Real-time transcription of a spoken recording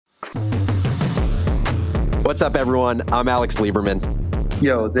What's up, everyone? I'm Alex Lieberman.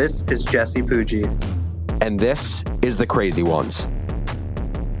 Yo, this is Jesse Pujji. And this is The Crazy Ones.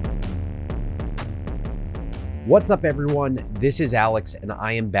 What's up, everyone? This is Alex, and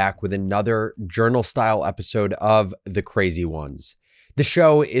I am back with another journal-style episode of The Crazy Ones. The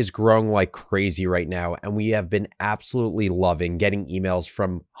show is growing like crazy right now, and we have been absolutely loving getting emails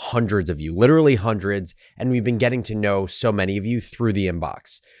from hundreds of you, literally hundreds, and we've been getting to know so many of you through the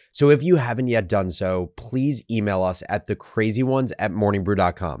inbox. So if you haven't yet done so, please email us at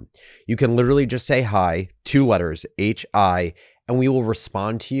thecrazyones@morningbrew.com. You can literally just say hi, 2 letters, H-I, and we will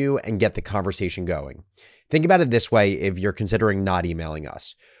respond to you and get the conversation going. Think about it this way if you're considering not emailing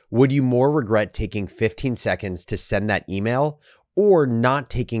us. Would you more regret taking 15 seconds to send that email or not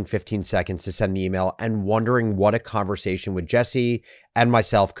taking 15 seconds to send the email and wondering what a conversation with Jesse and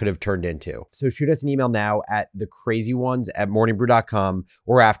myself could have turned into? So shoot us an email now at thecrazyones@morningbrew.com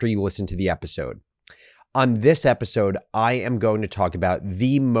or after you listen to the episode. On this episode, I am going to talk about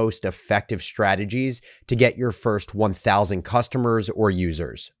the most effective strategies to get your first 1,000 customers or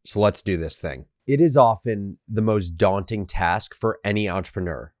users. So let's do this thing. It is often the most daunting task for any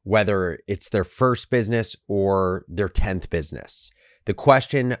entrepreneur, whether it's their first business or their 10th business. The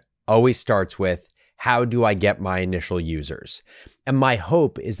question always starts with, how do I get my initial users? And my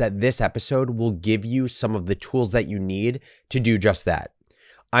hope is that this episode will give you some of the tools that you need to do just that.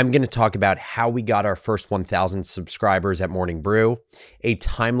 I'm going to talk about how we got our first 1,000 subscribers at Morning Brew, a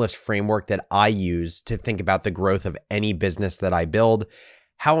timeless framework that I use to think about the growth of any business that I build,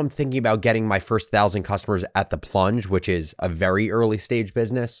 how I'm thinking about getting my first 1,000 customers at The Plunge, which is a very early stage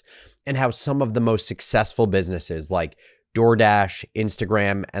business, and how some of the most successful businesses like DoorDash,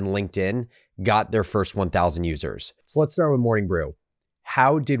 Instagram, and LinkedIn got their first 1,000 users. So let's start with Morning Brew.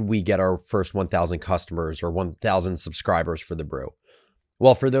 How did we get our first 1,000 customers or 1,000 subscribers for the brew?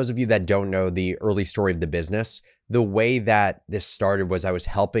 Well, for those of you that don't know the early story of the business, the way that this started was I was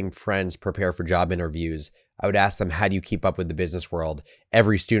helping friends prepare for job interviews. I would ask them, how do you keep up with the business world?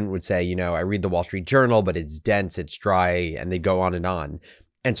 Every student would say, I read the Wall Street Journal, but it's dense, it's dry, and they'd go on.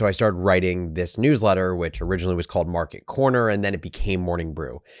 And so I started writing this newsletter, which originally was called Market Corner, and then it became Morning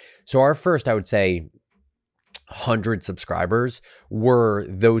Brew. So our first, I would say, 100 subscribers were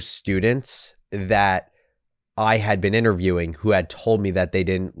those students that I had been interviewing who had told me that they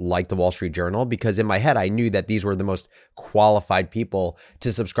didn't like the Wall Street Journal, because in my head, I knew that these were the most qualified people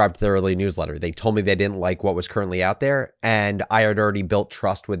to subscribe to their early newsletter. They told me they didn't like what was currently out there, and I had already built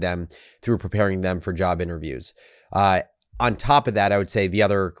trust with them through preparing them for job interviews. On top of that, I would say the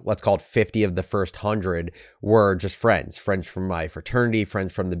other, let's call it 50 of the first 100 were just friends from my fraternity,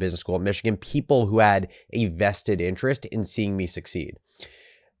 friends from the business school at Michigan, people who had a vested interest in seeing me succeed.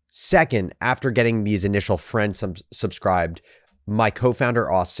 Second, after getting these initial friends subscribed, my co-founder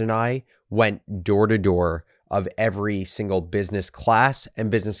Austin and I went door to door of every single business class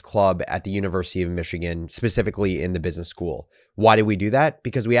and business club at the University of Michigan, specifically in the business school. Why did we do that?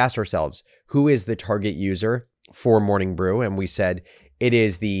 Because we asked ourselves, who is the target user for Morning Brew? And we said, it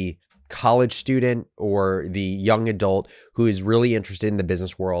is the college student or the young adult who is really interested in the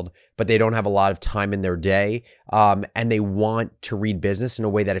business world, but they don't have a lot of time in their day, and they want to read business in a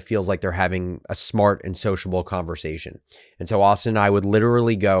way that it feels like they're having a smart and sociable conversation. And so Austin and I would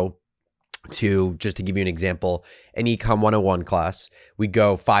literally go to, just to give you an example, an Econ 101 class. We'd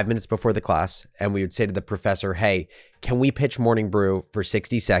go 5 minutes before the class and we would say to the professor, hey, can we pitch Morning Brew for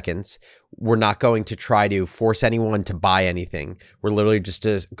 60 seconds? We're not going to try to force anyone to buy anything. We're literally just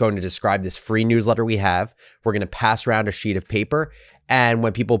going to describe this free newsletter we have. We're going to pass around a sheet of paper. And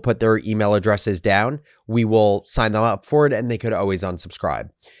when people put their email addresses down, we will sign them up for it and they could always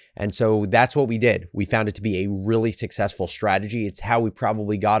unsubscribe. And so that's what we did. We found it to be a really successful strategy. It's how we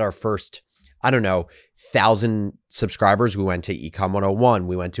probably got our first, 1,000 subscribers. We went to Econ 101,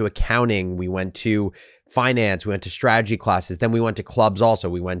 we went to accounting, we went to finance, we went to strategy classes. Then we went to clubs also.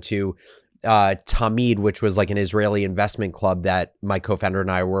 We went to Tamid, which was like an Israeli investment club that my co-founder and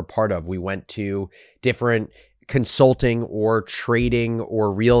I were a part of. We went to different consulting or trading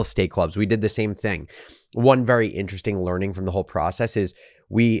or real estate clubs. We did the same thing. One very interesting learning from the whole process is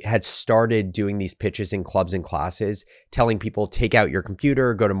we had started doing these pitches in clubs and classes, telling people, take out your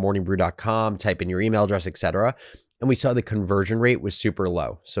computer, go to morningbrew.com, type in your email address, etc. And we saw the conversion rate was super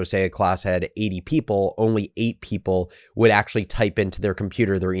low. So say a class had 80 people, only 8 people would actually type into their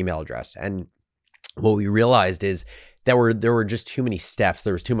computer their email address. And what we realized is that there were just too many steps.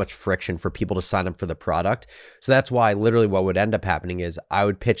 There was too much friction for people to sign up for the product. So that's why literally what would end up happening is I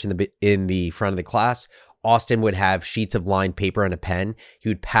would pitch in the front of the class. Austin would have sheets of lined paper and a pen. He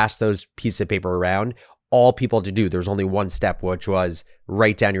would pass those pieces of paper around. all people had to do. There's only one step, which was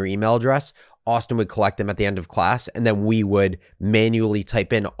write down your email address. Austin would collect them at the end of class, and then we would manually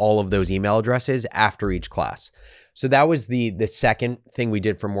type in all of those email addresses after each class. So that was the second thing we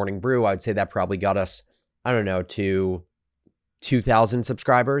did for Morning Brew. I would say that probably got us, I don't know, to 2,000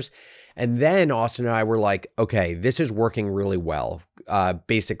 subscribers. And then Austin and I were like, okay, this is working really well.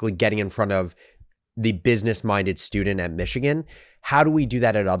 Basically getting in front of the business-minded student at Michigan. How do we do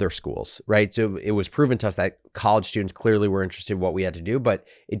that at other schools, right? So it was proven to us that college students clearly were interested in what we had to do, but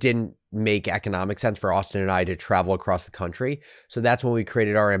it didn't make economic sense for Austin and I to travel across the country. So that's when we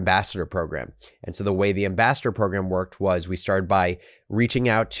created our ambassador program. And so the way the ambassador program worked was we started by reaching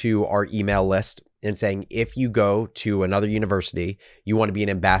out to our email list and saying, if you go to another university, you want to be an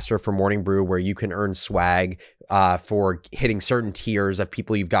ambassador for Morning Brew, where you can earn swag for hitting certain tiers of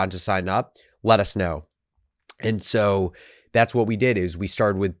people you've gotten to sign up, let us know. And so that's what we did. Is we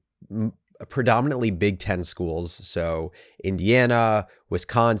started with predominantly Big Ten schools. So Indiana,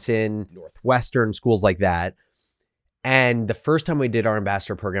 Wisconsin, Northwestern, schools like that. And the first time we did our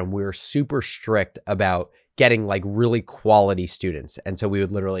ambassador program, we were super strict about getting like really quality students. And so we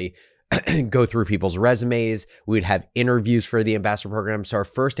would literally go through people's resumes. We would have interviews for the ambassador program. So our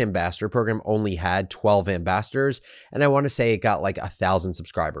first ambassador program only had 12 ambassadors. And I want to say it got like 1,000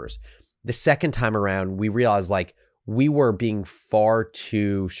 subscribers. The second time around, we realized like we were being far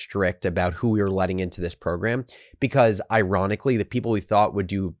too strict about who we were letting into this program, because ironically, the people we thought would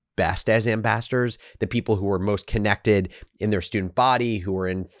do best as ambassadors, the people who were most connected in their student body, who were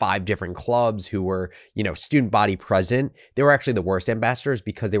in 5 different clubs, who were, student body president, they were actually the worst ambassadors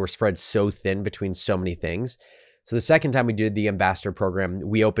because they were spread so thin between so many things. So the second time we did the ambassador program,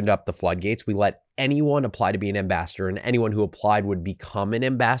 we opened up the floodgates. We let anyone apply to be an ambassador, and anyone who applied would become an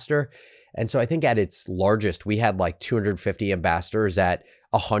ambassador. And so I think at its largest, we had like 250 ambassadors at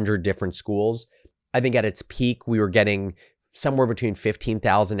 100 different schools. I think at its peak, we were getting somewhere between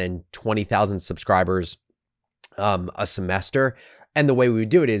 15,000 and 20,000 subscribers a semester. And the way we would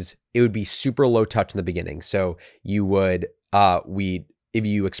do it is it would be super low touch in the beginning. So you would, if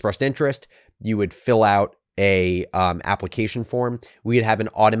you expressed interest, you would fill out a application form. We'd have an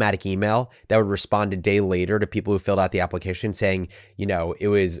automatic email that would respond a day later to people who filled out the application saying, it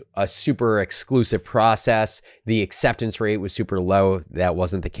was a super exclusive process. The acceptance rate was super low. That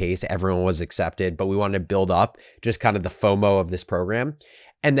wasn't the case. Everyone was accepted, but we wanted to build up just kind of the FOMO of this program.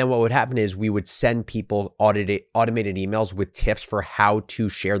 And then what would happen is we would send people automated emails with tips for how to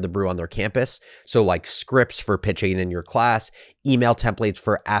share the brew on their campus. So like scripts for pitching in your class, email templates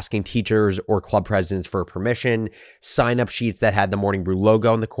for asking teachers or club presidents for permission, sign-up sheets that had the Morning Brew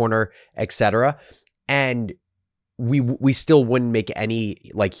logo in the corner, etc. And we still wouldn't make any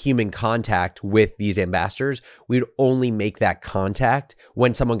like human contact with these ambassadors. We'd only make that contact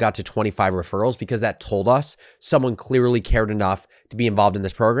when someone got to 25 referrals, because that told us someone clearly cared enough to be involved in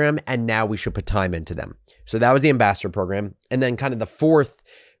this program, and now we should put time into them. So that was the ambassador program. And then kind of the fourth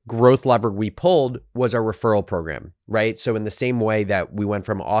growth lever we pulled was our referral program, right? So in the same way that we went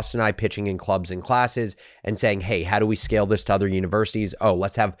from Austin and I pitching in clubs and classes and saying, hey, how do we scale this to other universities? Oh,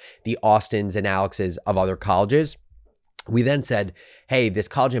 let's have the Austins and Alexes of other colleges. We then said, hey, this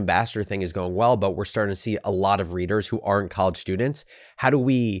college ambassador thing is going well, but we're starting to see a lot of readers who aren't college students. How do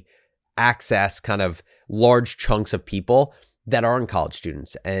we access kind of large chunks of people that aren't college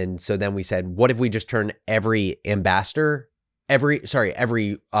students? And so then we said, what if we just turn every subscriber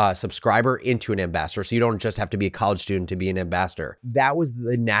into an ambassador? So you don't just have to be a college student to be an ambassador. That was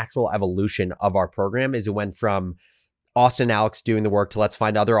the natural evolution of our program. Is it went from Austin and Alex doing the work to let's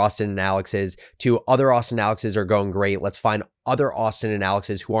find other Austin and Alexes, to other Austin and Alexes are going great, let's find other Austin and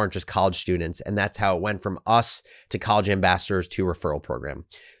Alexes who aren't just college students. And that's how it went from us to college ambassadors to referral program.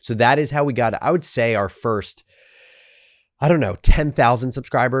 So that is how we got, I would say, our first, 10,000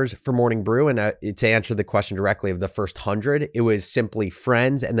 subscribers for Morning Brew. And to answer the question directly, of the first 100, it was simply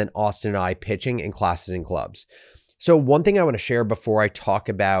friends and then Austin and I pitching in classes and clubs. So one thing I want to share before I talk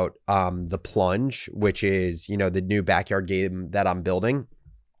about the Plunge, which is, the new backyard game that I'm building,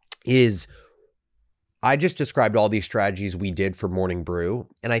 is I just described all these strategies we did for Morning Brew.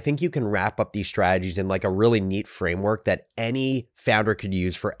 And I think you can wrap up these strategies in like a really neat framework that any founder could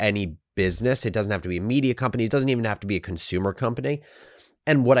use for any business. It doesn't have to be a media company. It doesn't even have to be a consumer company.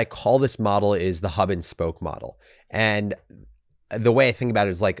 And what I call this model is the hub and spoke model. And the way I think about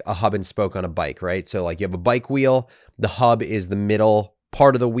it is like a hub and spoke on a bike, right? So like you have a bike wheel, the hub is the middle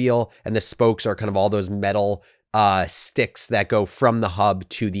part of the wheel, and the spokes are kind of all those metal sticks that go from the hub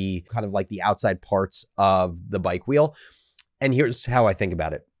to the kind of like the outside parts of the bike wheel. And here's how I think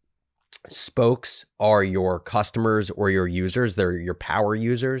about it. Spokes are your customers or your users. They're your power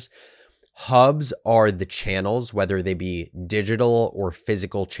users. Hubs are the channels, whether they be digital or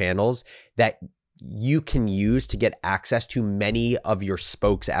physical channels, that you can use to get access to many of your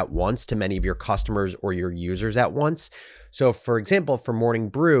spokes at once, to many of your customers or your users at once. So for example, for Morning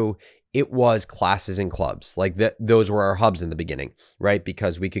Brew, it was classes and clubs. Like those were our hubs in the beginning, right?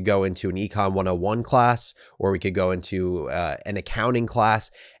 Because we could go into an Econ 101 class, or we could go into an accounting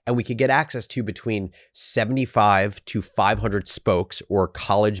class, and we could get access to between 75 to 500 spokes or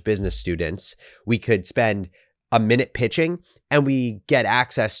college business students. We could spend a minute pitching, and we get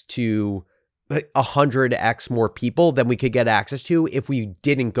access to 100x more people than we could get access to if we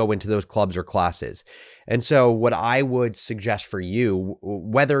didn't go into those clubs or classes. And so what I would suggest for you,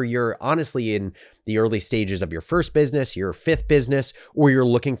 whether you're honestly in the early stages of your first business, your fifth business, or you're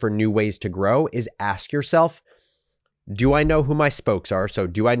looking for new ways to grow, is ask yourself, do I know who my spokes are? So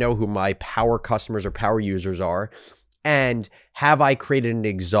do I know who my power customers or power users are? And have I created an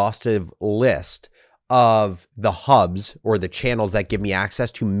exhaustive list of the hubs or the channels that give me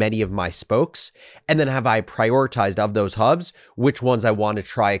access to many of my spokes? And then have I prioritized of those hubs, which ones I want to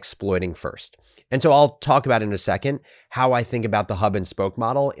try exploiting first? And so I'll talk about in a second how I think about the hub and spoke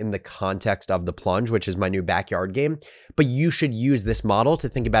model in the context of the plunge, which is my new backyard game. But you should use this model to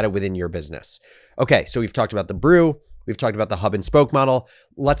think about it within your business. Okay, so we've talked about the brew. We've talked about the hub and spoke model.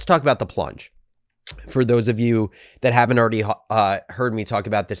 Let's talk about the plunge. For those of you that haven't already heard me talk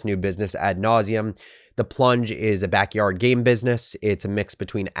about this new business ad nauseum, the plunge is a backyard game business. It's a mix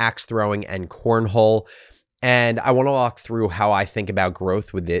between axe throwing and cornhole. And I want to walk through how I think about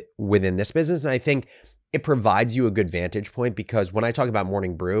growth within this business. And I think it provides you a good vantage point, because when I talk about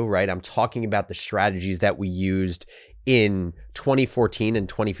Morning Brew, right, I'm talking about the strategies that we used in 2014 and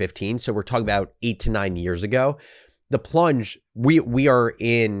 2015. So we're talking about 8 to 9 years ago. The plunge, we are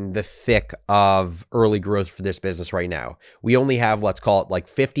in the thick of early growth for this business right now. We only have, let's call it like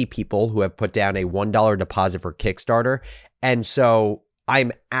 50 people who have put down a $1 deposit for Kickstarter. And so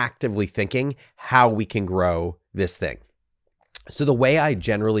I'm actively thinking how we can grow this thing. So the way I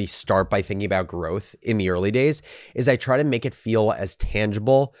generally start by thinking about growth in the early days is I try to make it feel as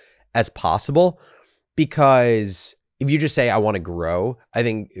tangible as possible, because if you just say, I want to grow, I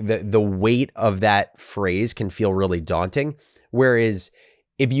think the weight of that phrase can feel really daunting. Whereas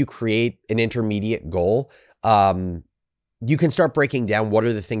if you create an intermediate goal, you can start breaking down what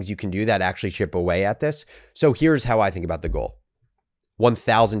are the things you can do that actually chip away at this. So here's how I think about the goal.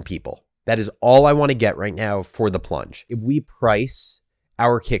 1,000 people. That is all I want to get right now for the plunge. If we price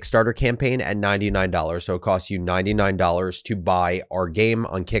our Kickstarter campaign at $99, so it costs you $99 to buy our game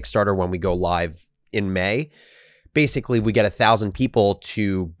on Kickstarter when we go live in May. Basically, we get 1,000 people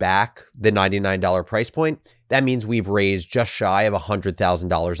to back the $99 price point. That means we've raised just shy of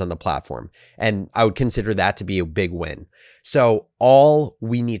 $100,000 on the platform. And I would consider that to be a big win. So all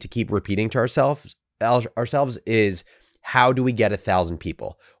we need to keep repeating to ourselves is, how do we get 1,000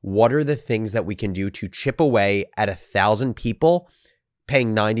 people? What are the things that we can do to chip away at 1,000 people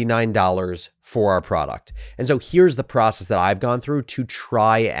paying $99 for our product? And so here's the process that I've gone through to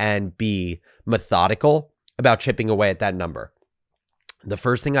try and be methodical about chipping away at that number. The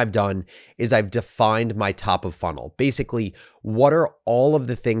first thing I've done is I've defined my top of funnel. Basically, what are all of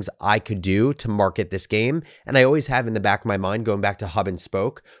the things I could do to market this game? And I always have in the back of my mind, going back to hub and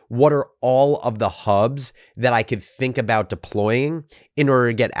spoke, what are all of the hubs that I could think about deploying in order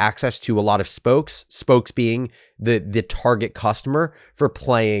to get access to a lot of spokes being the target customer for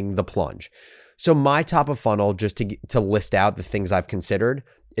playing the plunge. So my top of funnel, just to list out the things I've considered,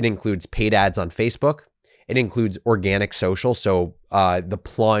 it includes paid ads on Facebook. It includes organic social, so the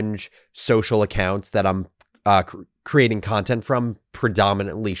plunge social accounts that I'm creating content from,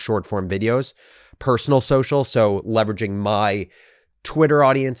 predominantly short form videos. Personal social, so leveraging my Twitter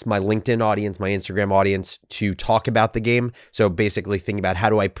audience, my LinkedIn audience, my Instagram audience to talk about the game. So basically thinking about how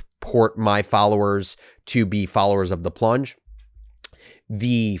do I port my followers to be followers of the plunge.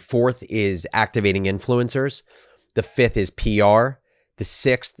 The fourth is activating influencers. The fifth is PR. The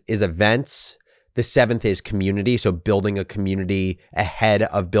sixth is events. The seventh is community. So building a community ahead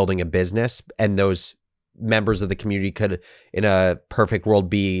of building a business. And those members of the community could, in a perfect world,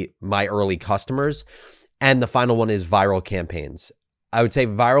 be my early customers. And the final one is viral campaigns. I would say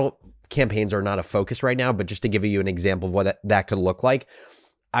viral campaigns are not a focus right now, but just to give you an example of what that could look like,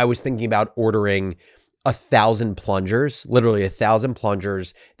 I was thinking about ordering 1,000 plungers, literally 1,000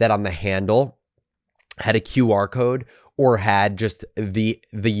 plungers that on the handle had a QR code or had just the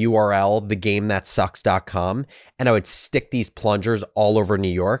URL, thegamethatsucks.com. And I would stick these plungers all over New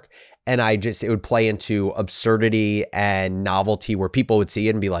York. And it would play into absurdity and novelty where people would see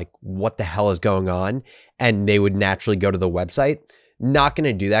it and be like, what the hell is going on? And they would naturally go to the website. Not going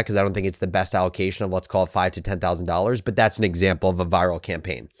to do that because I don't think it's the best allocation of, let's call it $5,000 to $10,000, but that's an example of a viral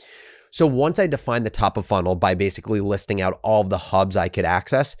campaign. So once I define the top of funnel by basically listing out all of the hubs I could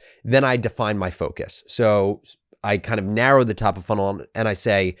access, then I define my focus. So I kind of narrow the top of funnel and I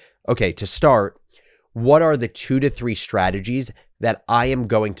say, okay, to start, what are the 2 to 3 strategies that I am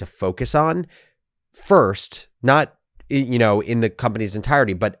going to focus on first, not, in the company's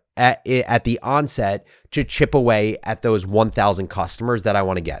entirety, but at the onset to chip away at those 1,000 customers that I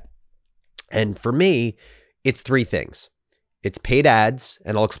want to get. And for me, it's 3 things. It's paid ads,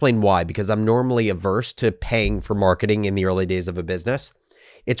 and I'll explain why, because I'm normally averse to paying for marketing in the early days of a business.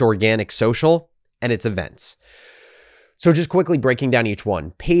 It's organic social, and it's events. So just quickly breaking down each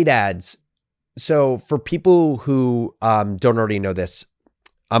one. Paid ads. So for people who don't already know this,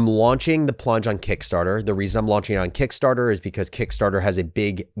 I'm launching the Plunge on Kickstarter. The reason I'm launching it on Kickstarter is because Kickstarter has a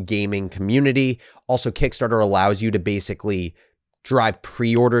big gaming community. Also, Kickstarter allows you to basically drive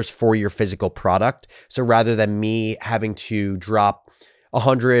pre-orders for your physical product. So rather than me having to drop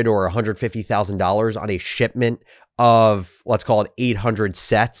 $100,000 or $150,000 on a shipment of, let's call it 800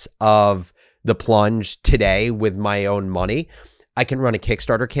 sets of the Plunge today with my own money, I can run a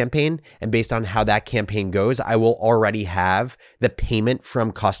Kickstarter campaign. And based on how that campaign goes, I will already have the payment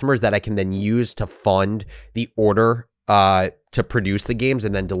from customers that I can then use to fund the order to produce the games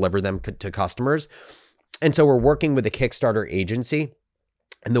and then deliver them to customers. And so we're working with a Kickstarter agency,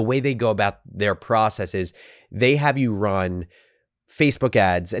 and the way they go about their process is they have you run Facebook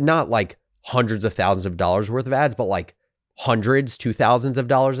ads, and not like hundreds of thousands of dollars worth of ads, but like hundreds to thousands of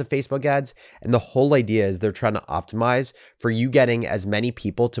dollars of Facebook ads. And the whole idea is they're trying to optimize for you getting as many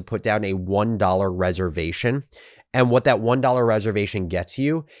people to put down a $1 reservation. And what that $1 reservation gets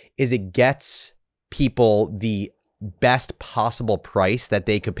you is it gets people the best possible price that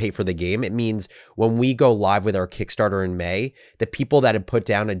they could pay for the game. It means when we go live with our Kickstarter in May, the people that have put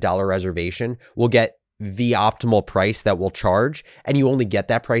down a $1 reservation will get the optimal price that we'll charge. And you only get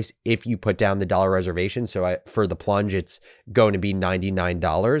that price if you put down the $1 reservation. So for the Plunge, it's going to be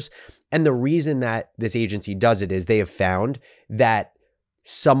 $99. And the reason that this agency does it is they have found that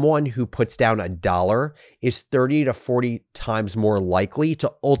someone who puts down $1 is 30 to 40 times more likely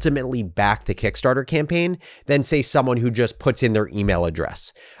to ultimately back the Kickstarter campaign than, say, someone who just puts in their email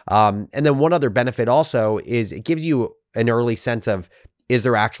address. And then one other benefit also is it gives you an early sense of, is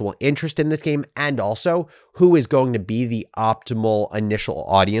there actual interest in this game? And also, who is going to be the optimal initial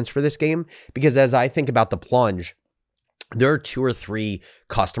audience for this game? Because as I think about the Plunge, there are 2 or 3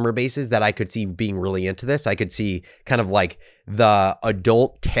 customer bases that I could see being really into this. I could see kind of like the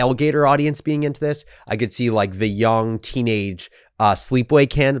adult tailgater audience being into this. I could see like the young teenage sleepaway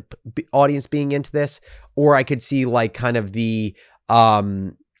camp audience being into this. Or I could see like kind of the,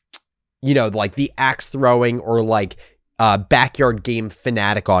 like the axe throwing or like backyard game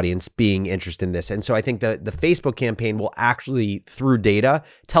fanatic audience being interested in this. And so I think the Facebook campaign will actually, through data,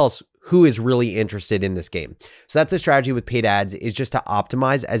 tell us who is really interested in this game. So that's the strategy with paid ads, is just to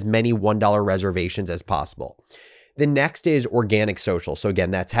optimize as many $1 reservations as possible. The next is organic social. So again,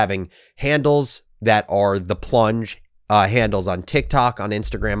 that's having handles that are the Plunge handles on TikTok, on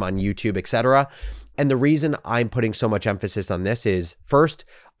Instagram, on YouTube, etc. And the reason I'm putting so much emphasis on this is, first,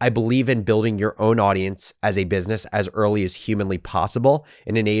 I believe in building your own audience as a business as early as humanly possible.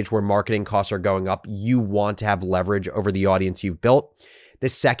 In an age where marketing costs are going up, you want to have leverage over the audience you've built. The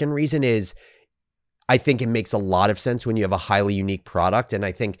second reason is I think it makes a lot of sense when you have a highly unique product. And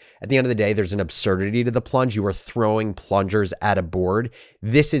I think at the end of the day, there's an absurdity to the Plunge. You are throwing plungers at a board.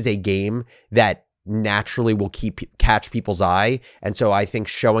 This is a game that naturally will catch people's eye. And so I think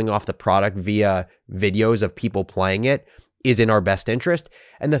showing off the product via videos of people playing it is in our best interest.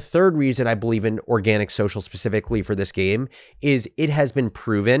 And the third reason I believe in organic social specifically for this game is it has been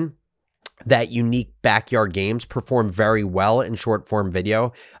proven that unique backyard games perform very well in short form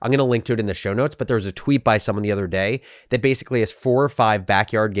video. I'm going to link to it in the show notes, but there was a tweet by someone the other day that basically has 4 or 5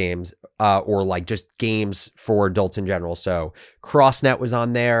 backyard games or like just games for adults in general. So CrossNet was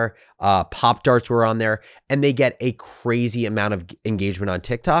on there, Pop Darts were on there, and they get a crazy amount of engagement on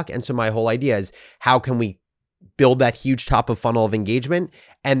TikTok. And so my whole idea is, how can we build that huge top of funnel of engagement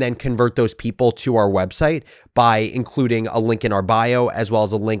and then convert those people to our website by including a link in our bio as well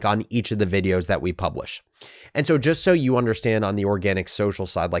as a link on each of the videos that we publish. And so just so you understand on the organic social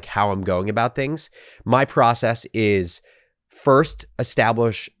side, like how I'm going about things, my process is first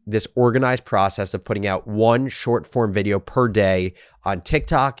establish this organized process of putting out 1 short form video per day on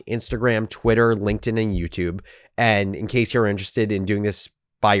TikTok, Instagram, Twitter, LinkedIn, and YouTube. And in case you're interested in doing this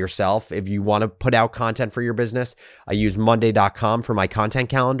by yourself. If you want to put out content for your business, I use monday.com for my content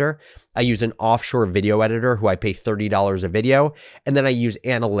calendar. I use an offshore video editor who I pay $30 a video. And then I use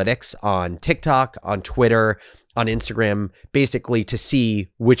analytics on TikTok, on Twitter, on Instagram, basically to see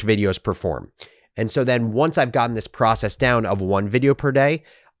which videos perform. And so then once I've gotten this process down of 1 video per day,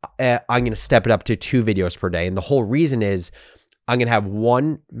 I'm going to step it up to 2 videos per day. And the whole reason is I'm going to have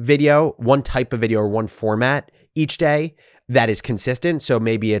one video, one type of video or one format each day that is consistent. So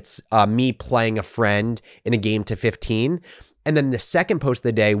maybe it's me playing a friend in a game to 15. And then the second post of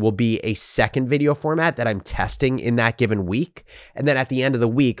the day will be a second video format that I'm testing in that given week. And then at the end of the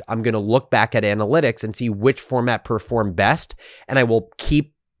week, I'm going to look back at analytics and see which format performed best. And I will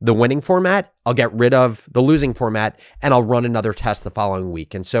keep the winning format. I'll get rid of the losing format and I'll run another test the following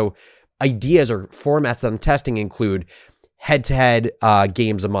week. And so ideas or formats that I'm testing include head-to-head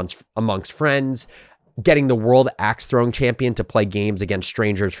games amongst friends, getting the world axe throwing champion to play games against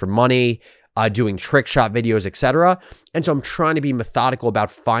strangers for money, doing trick shot videos, etc. And so I'm trying to be methodical about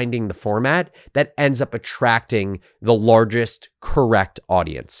finding the format that ends up attracting the largest correct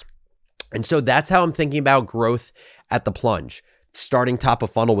audience. And so that's how I'm thinking about growth at The Plunge. Starting top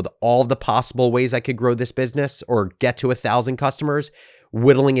of funnel with all of the possible ways I could grow this business or get to 1,000 customers,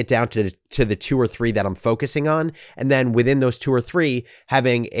 whittling it down to the 2 or 3 that I'm focusing on. And then within those 2 or 3,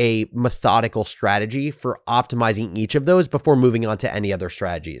 having a methodical strategy for optimizing each of those before moving on to any other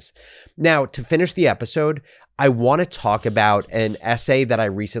strategies. Now, to finish the episode, I want to talk about an essay that I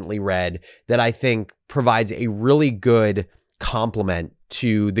recently read that I think provides a really good complement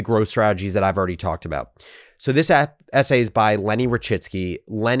to the growth strategies that I've already talked about. So this essay is by Lenny Rachitsky.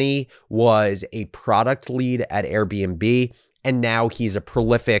 Lenny was a product lead at Airbnb, and now he's a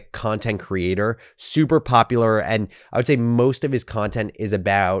prolific content creator, super popular. And I would say most of his content is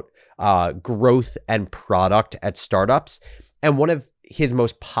about growth and product at startups. And one of his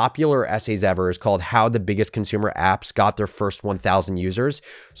most popular essays ever is called How the Biggest Consumer Apps Got Their First 1,000 Users.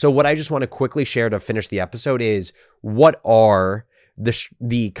 So what I just want to quickly share to finish the episode is what are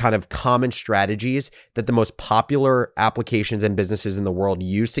the kind of common strategies that the most popular applications and businesses in the world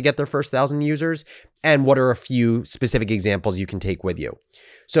use to get their first 1,000 users, and what are a few specific examples you can take with you.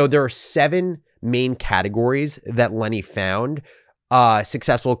 So there are 7 main categories that Lenny found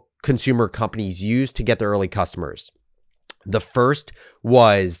successful consumer companies use to get their early customers. The first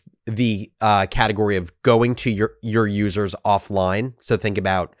was the category of going to your users offline. So think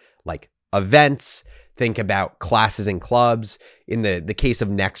about like events, think about classes and clubs. In the case of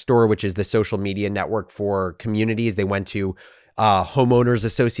Nextdoor, which is the social media network for communities, they went to homeowners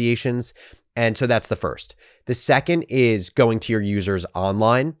associations. And so that's the first. The second is going to your users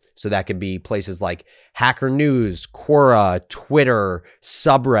online. So that could be places like Hacker News, Quora, Twitter,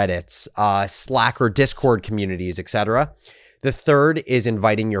 subreddits, Slack or Discord communities, etc. The third is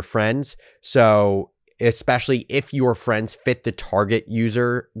inviting your friends. So especially if your friends fit the target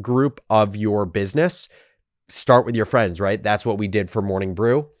user group of your business, start with your friends, right? That's what we did for Morning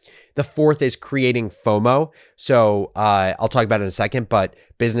Brew. The fourth is creating FOMO. So I'll talk about it in a second, but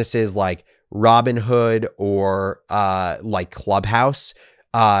businesses like Robinhood or like Clubhouse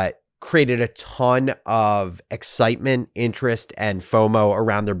created a ton of excitement, interest, and FOMO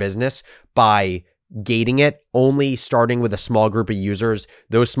around their business by gating it, only starting with a small group of users.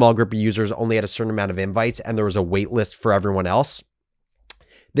 Those small group of users only had a certain amount of invites, and there was a wait list for everyone else.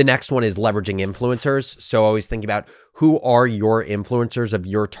 The next one is leveraging influencers. So always think about who are your influencers of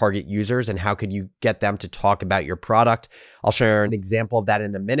your target users and how could you get them to talk about your product. I'll share an example of that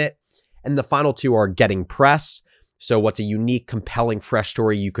in a minute. And the final 2 are getting press. So what's a unique, compelling, fresh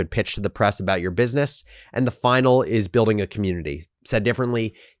story you could pitch to the press about your business? And the final is building a community. Said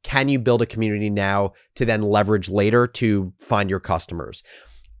differently, can you build a community now to then leverage later to find your customers?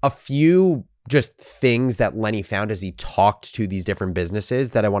 A few just things that Lenny found as he talked to these different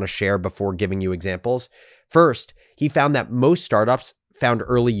businesses that I want to share before giving you examples. First, he found that most startups found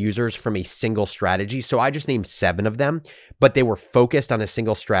early users from a single strategy. So I just named 7 of them, but they were focused on a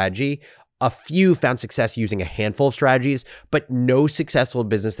single strategy. A few found success using a handful of strategies, but no successful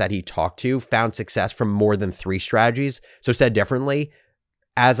business that he talked to found success from more than 3 strategies. So said differently,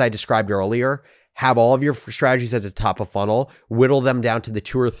 as I described earlier, have all of your strategies as a top of funnel, whittle them down to the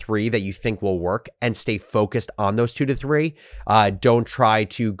 2 or 3 that you think will work and stay focused on those 2 to 3. Don't try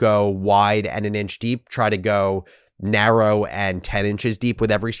to go wide and an inch deep. Try to go narrow and 10 inches deep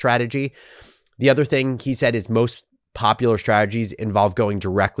with every strategy. The other thing he said is most popular strategies involve going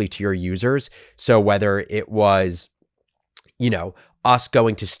directly to your users. So whether it was, us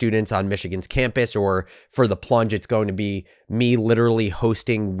going to students on Michigan's campus, or for the plunge, it's going to be me literally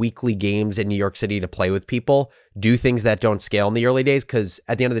hosting weekly games in New York City to play with people, do things that don't scale in the early days. Because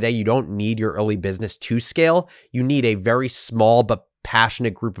at the end of the day, you don't need your early business to scale. You need a very small but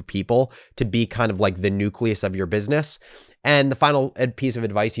passionate group of people to be kind of like the nucleus of your business. And the final piece of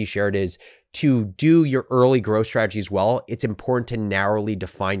advice he shared is to do your early growth strategies well, it's important to narrowly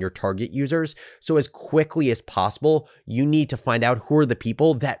define your target users. So as quickly as possible, you need to find out who are the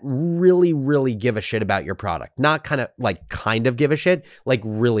people that really, really give a shit about your product. Not kind of give a shit, like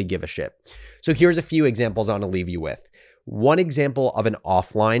really give a shit. So here's a few examples I want to leave you with. One example of an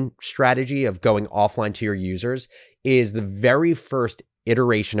offline strategy of going offline to your users is the very first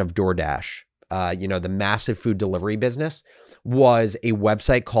iteration of DoorDash. The massive food delivery business was a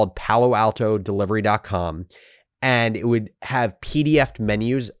website called PaloAltoDelivery.com, and it would have PDF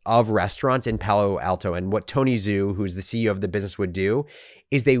menus of restaurants in Palo Alto. And what Tony Zhu, who's the CEO of the business, would do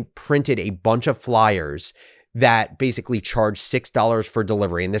is they printed a bunch of flyers that basically charged $6 for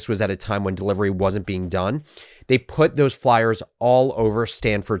delivery. And this was at a time when delivery wasn't being done. They put those flyers all over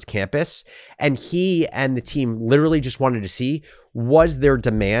Stanford's campus, and he and the team literally just wanted to see, was there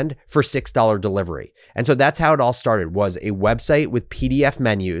demand for $6 delivery? And so that's how it all started, was a website with PDF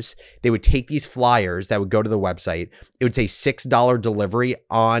menus. They would take these flyers that would go to the website. It would say $6 delivery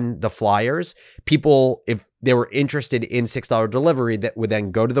on the flyers. People, if they were interested in $6 delivery, that would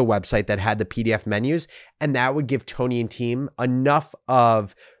then go to the website that had the PDF menus, and that would give Tony and team enough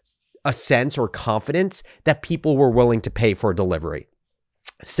of a sense or confidence that people were willing to pay for delivery.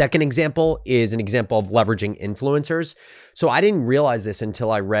 Second example is an example of leveraging influencers. So I didn't realize this until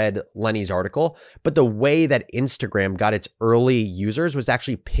I read Lenny's article, but the way that Instagram got its early users was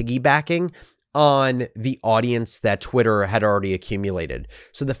actually piggybacking on the audience that Twitter had already accumulated.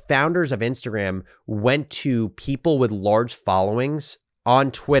 So the founders of Instagram went to people with large followings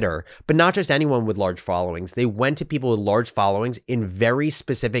on Twitter, but not just anyone with large followings. They went to people with large followings in very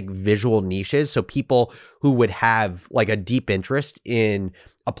specific visual niches. So people who would have like a deep interest in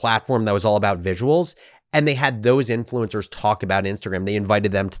a platform that was all about visuals. And they had those influencers talk about Instagram. They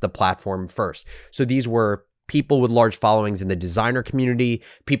invited them to the platform first. So these were people with large followings in the designer community,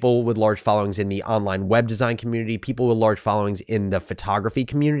 people with large followings in the online web design community, people with large followings in the photography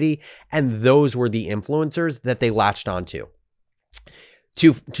community. And those were the influencers that they latched onto.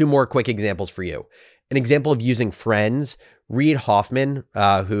 Two more quick examples for you. An example of using friends, Reid Hoffman,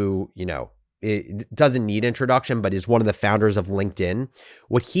 who, it doesn't need introduction, but is one of the founders of LinkedIn.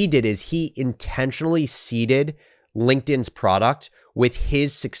 What he did is he intentionally seeded LinkedIn's product with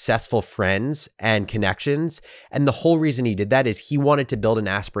his successful friends and connections. And the whole reason he did that is he wanted to build an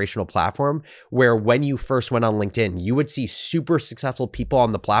aspirational platform where when you first went on LinkedIn, you would see super successful people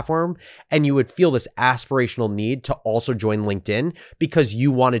on the platform and you would feel this aspirational need to also join LinkedIn because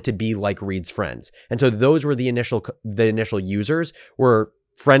you wanted to be like Reid's friends. And so those were the initial users were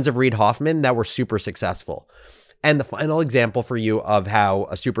friends of Reid Hoffman that were super successful. And the final example for you of how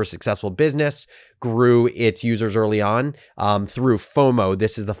a super successful business grew its users early on through FOMO,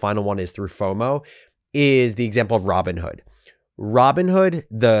 this is the final one, is through FOMO, is the example of Robinhood. Robinhood,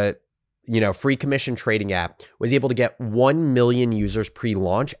 the free commission trading app, was able to get 1 million users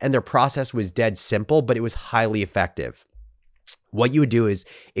pre-launch, and their process was dead simple, but it was highly effective. What you would do is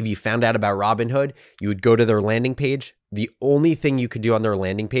if you found out about Robinhood, you would go to their landing page. The only thing you could do on their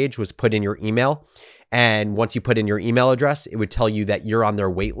landing page was put in your email. And once you put in your email address, it would tell you that you're on their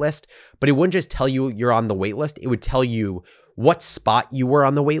wait list. But it wouldn't just tell you you're on the wait list. It would tell you what spot you were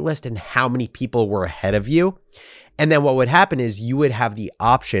on the wait list and how many people were ahead of you. And then what would happen is you would have the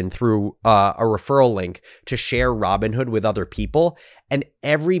option through a referral link to share Robinhood with other people. And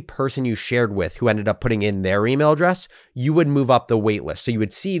every person you shared with who ended up putting in their email address, you would move up the wait list. So you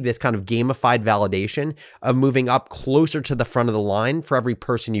would see this kind of gamified validation of moving up closer to the front of the line for every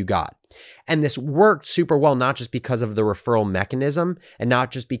person you got. And this worked super well, not just because of the referral mechanism and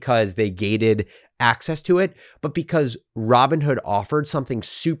not just because they gated access to it, but because Robinhood offered something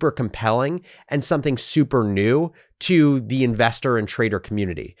super compelling and something super new to the investor and trader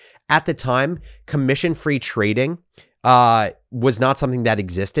community. At the time, commission-free trading was not something that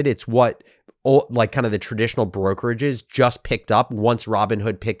existed. It's what like kind of the traditional brokerages just picked up once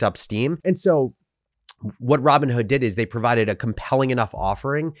Robinhood picked up steam. And so what Robinhood did is they provided a compelling enough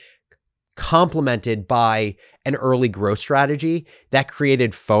offering complemented by an early growth strategy that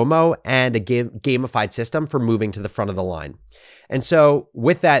created FOMO and a gamified system for moving to the front of the line. And so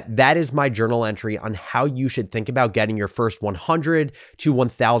with that, that is my journal entry on how you should think about getting your first 100 to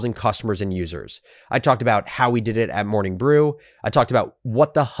 1,000 customers and users. I talked about how we did it at Morning Brew. I talked about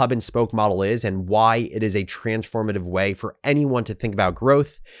what the hub and spoke model is and why it is a transformative way for anyone to think about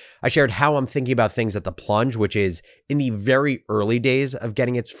growth. I shared how I'm thinking about things at The Plunge, which is in the very early days of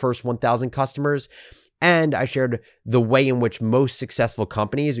getting its first 1,000 customers. And I shared the way in which most successful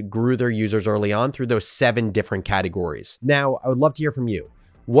companies grew their users early on through those 7 different categories. Now, I would love to hear from you.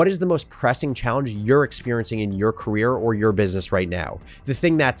 What is the most pressing challenge you're experiencing in your career or your business right now? The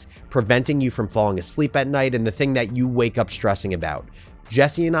thing that's preventing you from falling asleep at night and the thing that you wake up stressing about.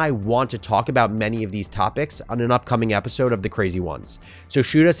 Jesse and I want to talk about many of these topics on an upcoming episode of The Crazy Ones. So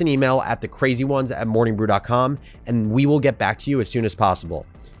shoot us an email at thecrazyones@morningbrew.com and we will get back to you as soon as possible.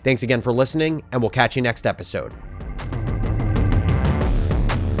 Thanks again for listening, and we'll catch you next episode.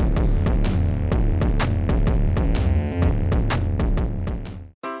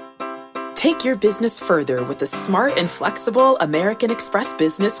 Take your business further with the smart and flexible American Express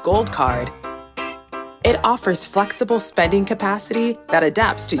Business Gold Card. It offers flexible spending capacity that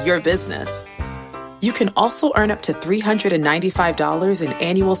adapts to your business. You can also earn up to $395 in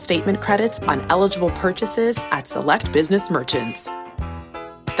annual statement credits on eligible purchases at select business merchants.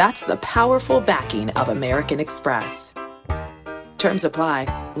 That's the powerful backing of American Express. Terms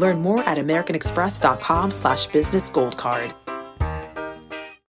apply. Learn more at americanexpress.com/businessgoldcard.